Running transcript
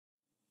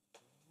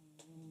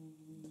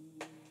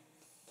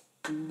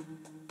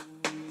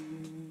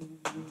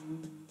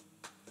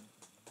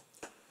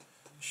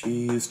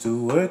She used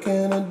to work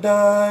in a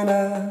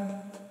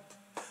diner,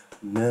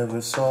 never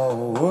saw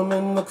a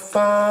woman look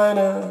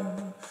finer.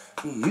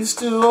 He used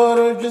to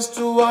order just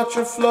to watch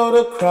her float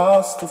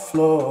across the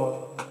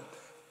floor.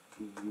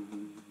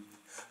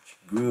 She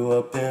grew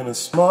up in a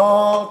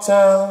small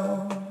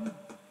town,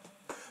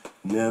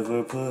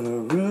 never put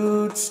her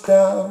roots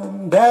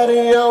down.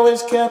 Daddy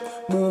always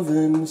kept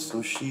moving,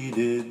 so she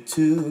did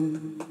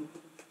too.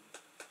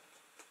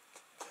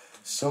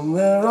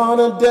 Somewhere on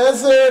a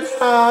desert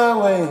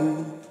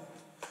highway,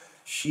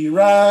 she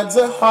rides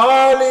a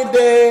Harley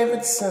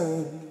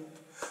Davidson,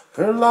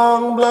 her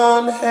long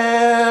blonde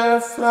hair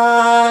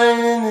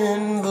flying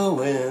in the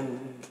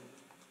wind.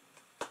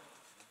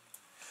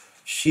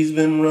 She's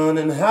been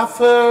running half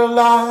her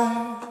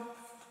life,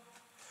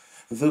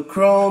 the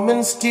chrome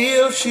and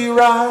steel she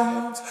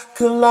rides,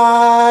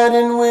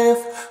 colliding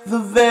with the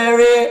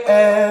very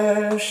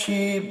air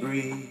she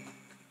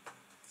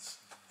breathes,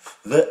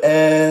 the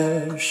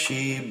air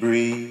she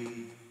breathes.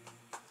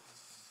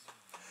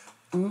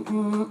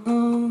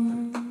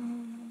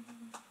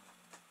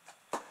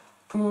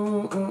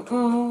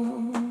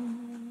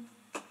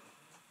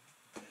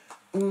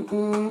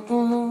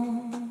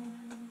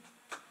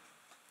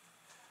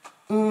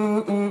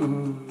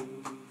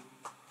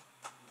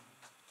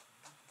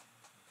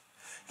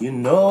 You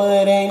know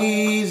it ain't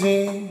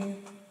easy,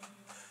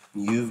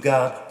 you've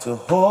got to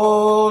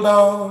hold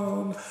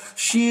on.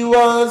 She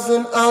was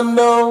an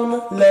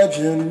unknown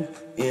legend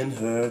in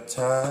her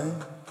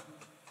time.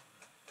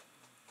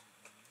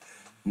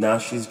 Now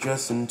she's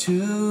dressing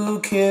to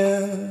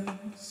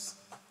kiss,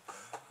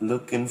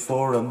 looking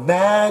for a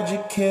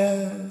magic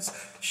kiss.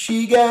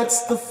 She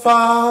gets the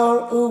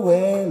far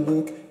away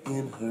look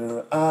in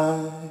her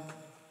eyes.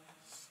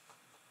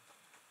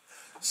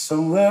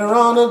 Somewhere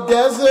on a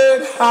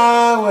desert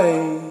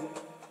highway,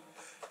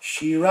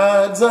 she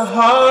rides a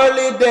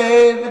Harley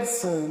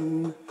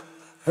Davidson,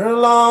 her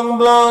long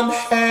blonde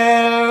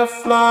hair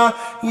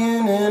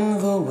flying in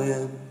the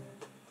wind.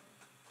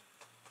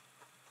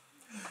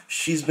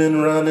 She's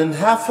been running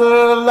half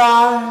her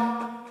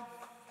life,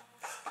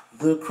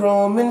 the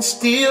chrome and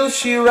steel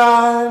she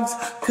rides,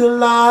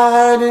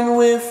 colliding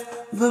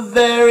with the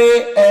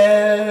very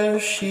air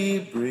she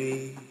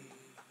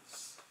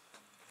breathes,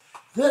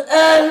 the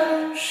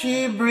air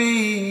she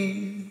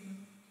breathes.